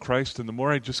up in Christ and the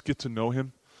more I just get to know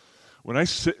Him, when I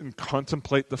sit and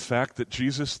contemplate the fact that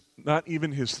Jesus, not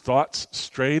even His thoughts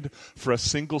strayed for a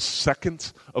single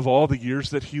second of all the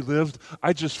years that He lived,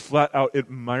 I just flat out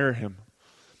admire Him.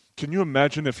 Can you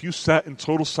imagine if you sat in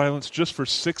total silence just for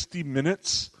 60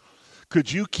 minutes? Could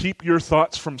you keep your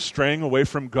thoughts from straying away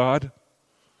from God?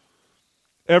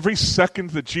 Every second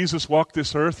that Jesus walked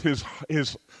this earth,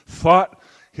 his thought,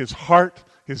 his heart,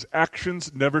 his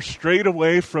actions never strayed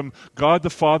away from God the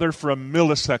Father for a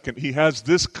millisecond. He has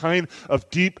this kind of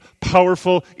deep,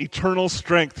 powerful, eternal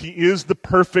strength. He is the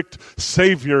perfect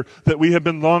Savior that we have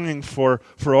been longing for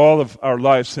all of our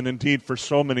lives, and indeed for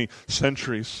so many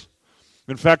centuries.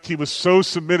 In fact, he was so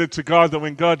submitted to God that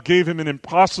when God gave him an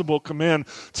impossible command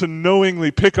to knowingly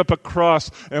pick up a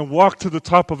cross and walk to the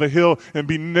top of a hill and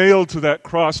be nailed to that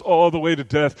cross all the way to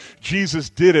death, Jesus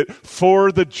did it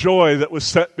for the joy that was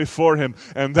set before him.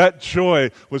 And that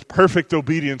joy was perfect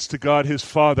obedience to God his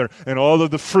Father and all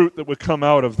of the fruit that would come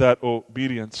out of that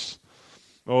obedience.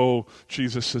 Oh,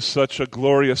 Jesus is such a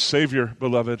glorious Savior,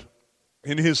 beloved.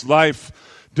 In his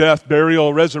life, death,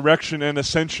 burial, resurrection, and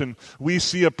ascension, we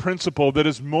see a principle that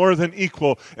is more than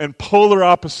equal and polar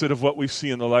opposite of what we see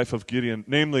in the life of Gideon.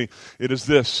 Namely, it is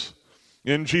this.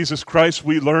 In Jesus Christ,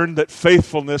 we learn that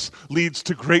faithfulness leads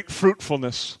to great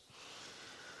fruitfulness.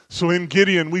 So in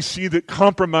Gideon, we see that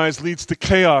compromise leads to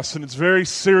chaos, and it's very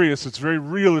serious, it's very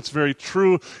real, it's very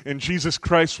true. In Jesus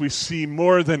Christ, we see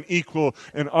more than equal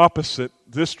and opposite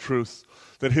this truth,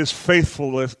 that his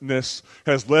faithfulness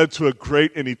has led to a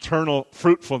great and eternal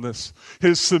fruitfulness.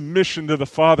 His submission to the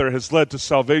Father has led to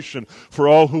salvation for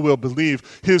all who will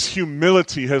believe. His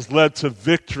humility has led to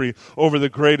victory over the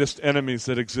greatest enemies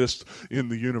that exist in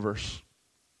the universe.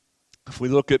 If we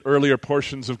look at earlier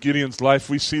portions of Gideon's life,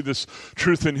 we see this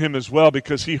truth in him as well,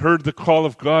 because he heard the call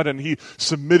of God and he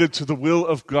submitted to the will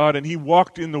of God and he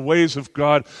walked in the ways of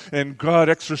God, and God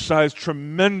exercised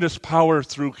tremendous power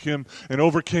through him and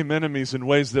overcame enemies in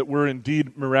ways that were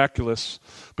indeed miraculous.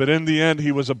 But in the end,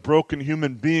 he was a broken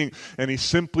human being, and he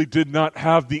simply did not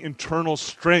have the internal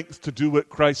strength to do what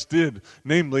Christ did,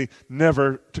 namely,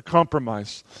 never to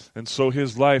compromise. And so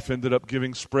his life ended up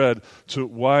giving spread to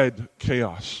wide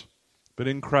chaos. But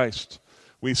in Christ,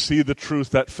 we see the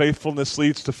truth that faithfulness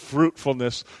leads to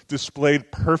fruitfulness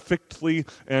displayed perfectly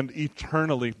and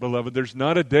eternally, beloved. There's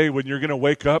not a day when you're going to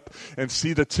wake up and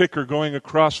see the ticker going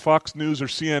across Fox News or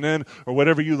CNN or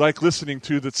whatever you like listening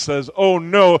to that says, oh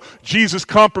no, Jesus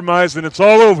compromised and it's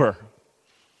all over.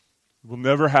 It will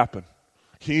never happen.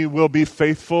 He will be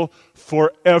faithful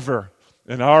forever.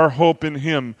 And our hope in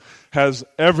him has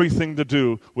everything to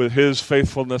do with his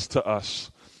faithfulness to us.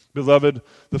 Beloved,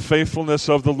 the faithfulness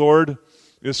of the Lord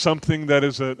is something that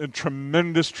is a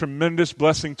tremendous, tremendous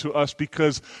blessing to us,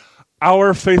 because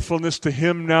our faithfulness to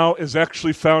him now is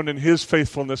actually found in his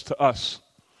faithfulness to us.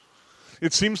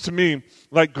 It seems to me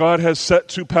like God has set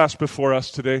two paths before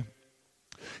us today.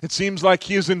 It seems like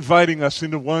he is inviting us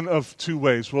into one of two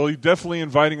ways. Well, he's definitely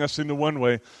inviting us into one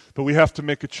way, but we have to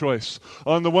make a choice.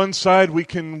 On the one side, we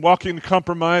can walk in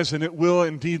compromise, and it will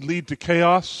indeed lead to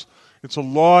chaos. It's a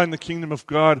law in the kingdom of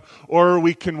God. Or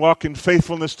we can walk in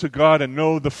faithfulness to God and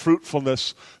know the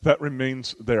fruitfulness that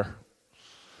remains there.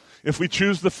 If we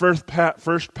choose the first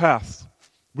path,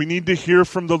 we need to hear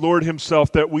from the Lord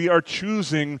himself that we are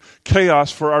choosing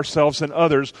chaos for ourselves and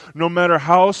others, no matter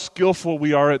how skillful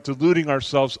we are at deluding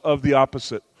ourselves of the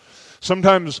opposite.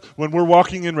 Sometimes when we're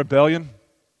walking in rebellion,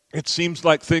 it seems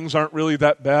like things aren't really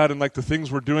that bad and like the things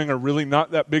we're doing are really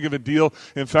not that big of a deal.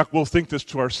 In fact, we'll think this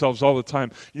to ourselves all the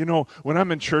time. You know, when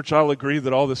I'm in church, I'll agree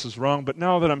that all this is wrong, but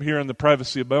now that I'm here in the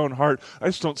privacy of my own heart, I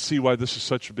just don't see why this is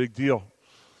such a big deal.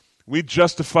 We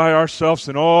justify ourselves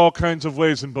in all kinds of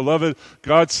ways. And beloved,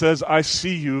 God says, I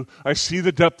see you, I see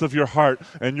the depth of your heart,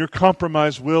 and your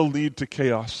compromise will lead to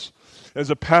chaos. As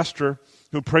a pastor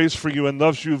who prays for you and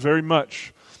loves you very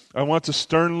much, I want to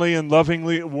sternly and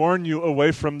lovingly warn you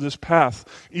away from this path,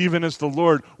 even as the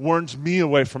Lord warns me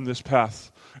away from this path.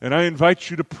 And I invite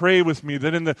you to pray with me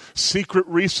that in the secret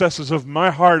recesses of my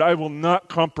heart I will not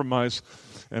compromise.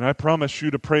 And I promise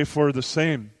you to pray for the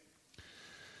same.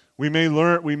 We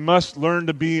must learn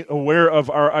to be aware of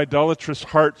our idolatrous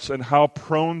hearts and how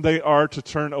prone they are to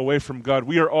turn away from God.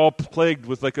 We are all plagued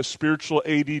with like a spiritual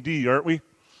ADD, aren't we?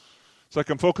 It's like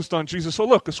I'm focused on Jesus. Oh,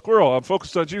 look, a squirrel. I'm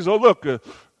focused on Jesus. Oh, look.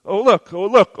 Oh, look. Oh,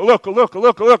 look. Oh, look. Oh, look. Oh,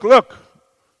 look. Oh, look. Oh, look.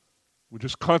 We're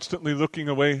just constantly looking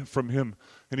away from him.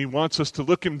 And he wants us to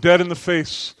look him dead in the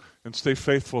face and stay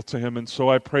faithful to him. And so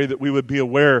I pray that we would be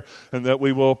aware and that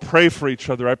we will pray for each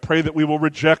other. I pray that we will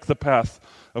reject the path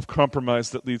of compromise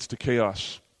that leads to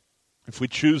chaos. If we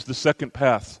choose the second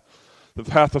path, the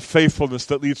path of faithfulness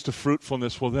that leads to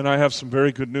fruitfulness, well, then I have some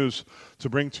very good news to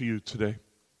bring to you today.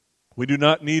 We do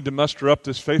not need to muster up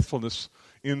this faithfulness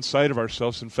inside of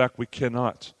ourselves. In fact, we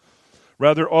cannot.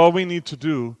 Rather, all we need to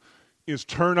do is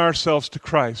turn ourselves to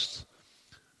Christ,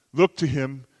 look to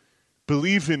him,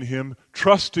 believe in him,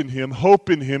 trust in him, hope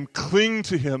in him, cling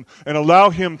to him, and allow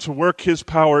him to work his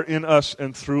power in us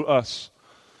and through us.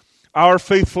 Our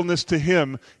faithfulness to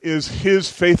him is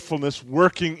his faithfulness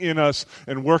working in us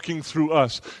and working through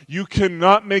us. You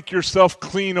cannot make yourself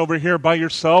clean over here by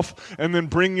yourself and then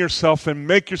bring yourself and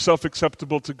make yourself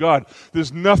acceptable to God.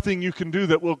 There's nothing you can do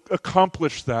that will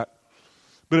accomplish that.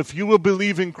 But if you will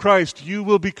believe in Christ, you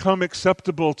will become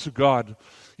acceptable to God.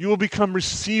 You will become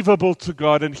receivable to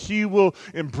God, and He will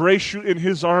embrace you in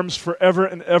His arms forever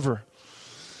and ever.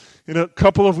 In a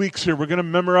couple of weeks here, we're going to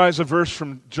memorize a verse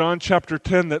from John chapter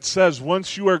 10 that says,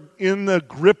 once you are in the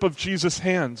grip of Jesus'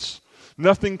 hands,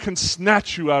 nothing can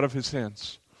snatch you out of His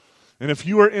hands. And if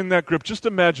you are in that grip, just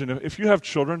imagine, if you have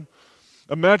children,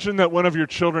 imagine that one of your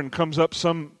children comes up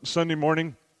some Sunday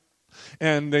morning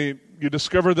and you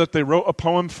discover that they wrote a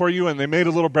poem for you and they made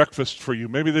a little breakfast for you.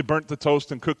 Maybe they burnt the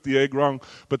toast and cooked the egg wrong,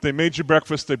 but they made you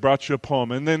breakfast, they brought you a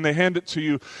poem. And then they hand it to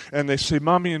you and they say,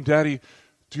 Mommy and Daddy,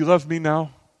 do you love me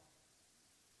now?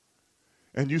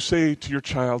 And you say to your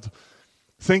child,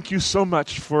 thank you so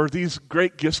much for these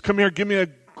great gifts. Come here, give me a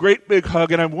great big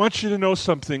hug, and I want you to know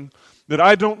something, that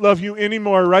I don't love you any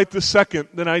more right this second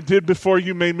than I did before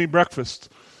you made me breakfast.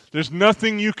 There's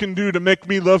nothing you can do to make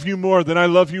me love you more than I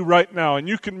love you right now. And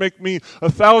you can make me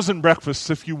 1,000 breakfasts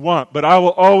if you want, but I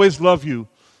will always love you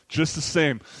just the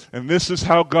same. And this is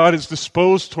how God is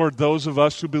disposed toward those of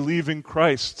us who believe in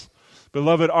Christ.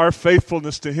 Beloved, our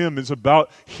faithfulness to Him is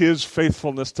about His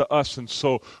faithfulness to us. And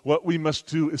so what we must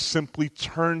do is simply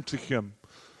turn to Him.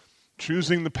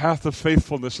 Choosing the path of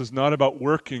faithfulness is not about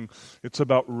working, it's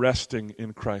about resting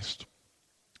in Christ.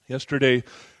 Yesterday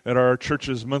at our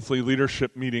church's monthly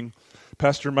leadership meeting,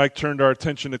 Pastor Mike turned our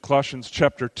attention to Colossians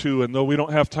chapter 2, and though we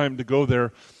don't have time to go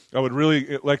there, I would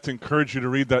really like to encourage you to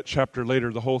read that chapter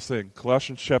later, the whole thing,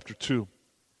 Colossians chapter 2.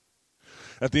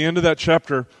 At the end of that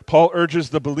chapter, Paul urges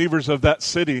the believers of that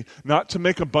city not to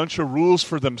make a bunch of rules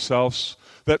for themselves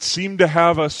that seem to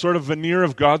have a sort of veneer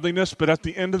of godliness, but at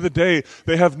the end of the day,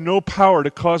 they have no power to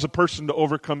cause a person to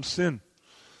overcome sin.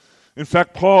 In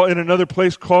fact, Paul, in another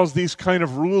place, calls these kind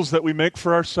of rules that we make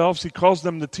for ourselves, he calls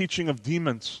them the teaching of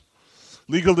demons.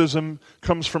 Legalism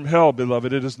comes from hell,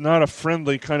 beloved. It is not a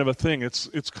friendly kind of a thing. It's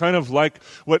kind of like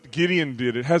what Gideon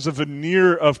did. It has a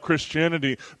veneer of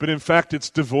Christianity, but in fact it's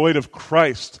devoid of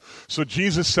Christ. So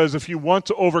Jesus says if you want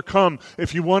to overcome,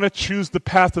 if you want to choose the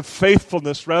path of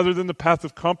faithfulness rather than the path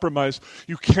of compromise,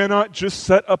 you cannot just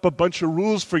set up a bunch of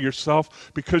rules for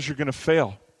yourself because you're going to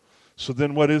fail. So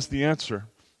then what is the answer?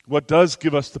 What does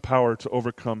give us the power to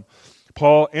overcome?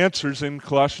 Paul answers in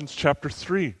Colossians chapter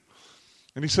 3.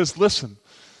 And he says, listen,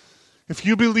 if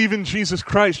you believe in Jesus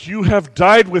Christ, you have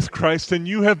died with Christ and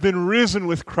you have been risen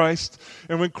with Christ.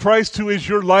 And when Christ, who is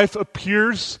your life,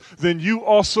 appears, then you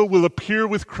also will appear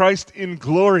with Christ in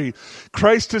glory.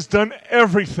 Christ has done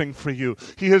everything for you.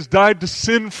 He has died to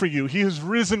sin for you. He has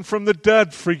risen from the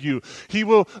dead for you. He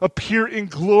will appear in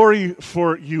glory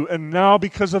for you. And now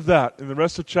because of that, in the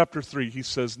rest of chapter 3, he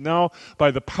says, now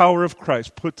by the power of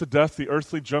Christ, put to death the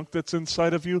earthly junk that's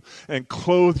inside of you and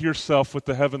clothe yourself with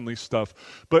the heavenly stuff.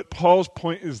 But Paul's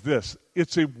point is this: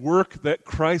 it's a work that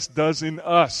Christ does in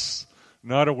us,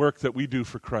 not a work that we do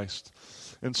for Christ.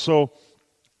 And so,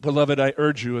 beloved, I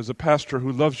urge you as a pastor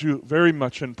who loves you very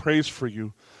much and prays for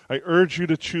you, I urge you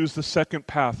to choose the second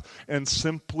path and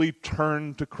simply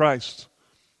turn to Christ.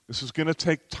 This is going to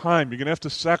take time. You're going to have to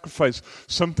sacrifice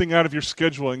something out of your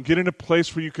schedule and get in a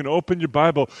place where you can open your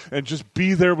Bible and just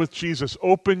be there with Jesus.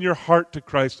 Open your heart to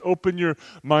Christ. Open your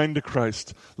mind to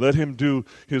Christ. Let Him do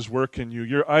His work in you.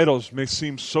 Your idols may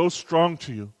seem so strong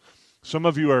to you. Some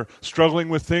of you are struggling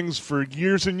with things for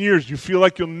years and years. You feel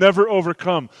like you'll never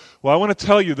overcome. Well, I want to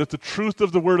tell you that the truth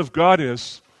of the Word of God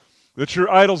is that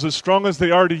your idols, as strong as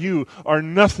they are to you, are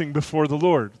nothing before the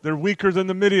Lord. They're weaker than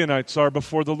the Midianites are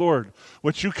before the Lord.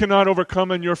 What you cannot overcome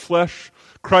in your flesh,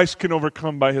 Christ can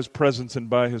overcome by His presence and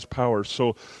by His power.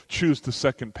 So choose the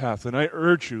second path. And I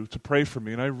urge you to pray for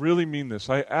me, and I really mean this.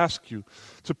 I ask you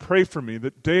to pray for me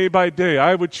that day by day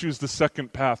I would choose the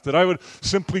second path, that I would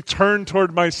simply turn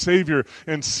toward my Savior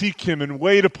and seek Him and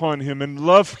wait upon Him and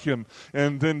love Him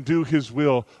and then do His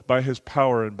will by His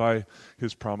power and by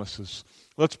His promises.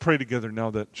 Let's pray together now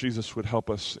that Jesus would help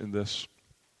us in this.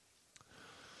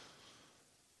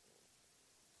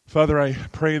 Father, I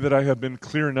pray that I have been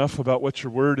clear enough about what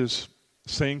your word is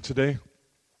saying today.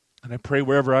 And I pray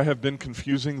wherever I have been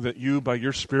confusing that you, by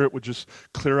your Spirit, would just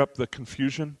clear up the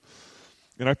confusion.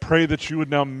 And I pray that you would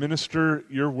now minister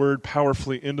your word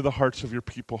powerfully into the hearts of your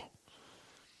people.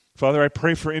 Father, I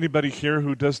pray for anybody here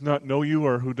who does not know you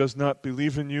or who does not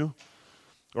believe in you,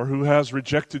 or who has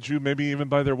rejected you, maybe even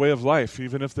by their way of life,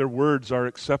 even if their words are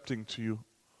accepting to you.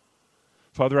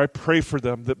 Father, I pray for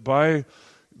them that by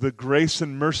the grace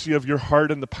and mercy of your heart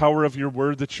and the power of your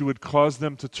word, that you would cause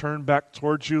them to turn back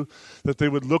towards you, that they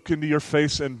would look into your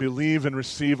face and believe and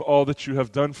receive all that you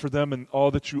have done for them and all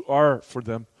that you are for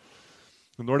them.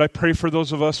 And Lord, I pray for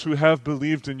those of us who have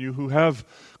believed in you, who have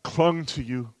clung to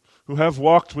you, who have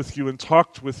walked with you and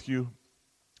talked with you.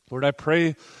 Lord, I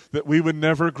pray that we would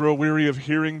never grow weary of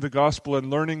hearing the gospel and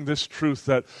learning this truth,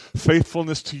 that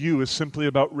faithfulness to you is simply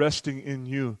about resting in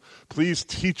you. Please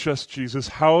teach us, Jesus,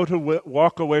 how to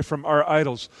walk away from our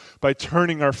idols by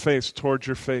turning our face towards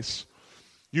your face.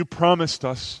 You promised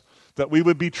us that we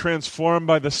would be transformed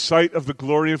by the sight of the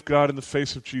glory of God in the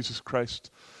face of Jesus Christ.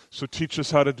 So teach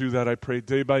us how to do that, I pray,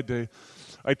 day by day.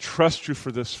 I trust you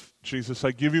for this, Jesus.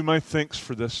 I give you my thanks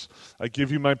for this. I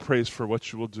give you my praise for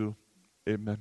what you will do. Amen.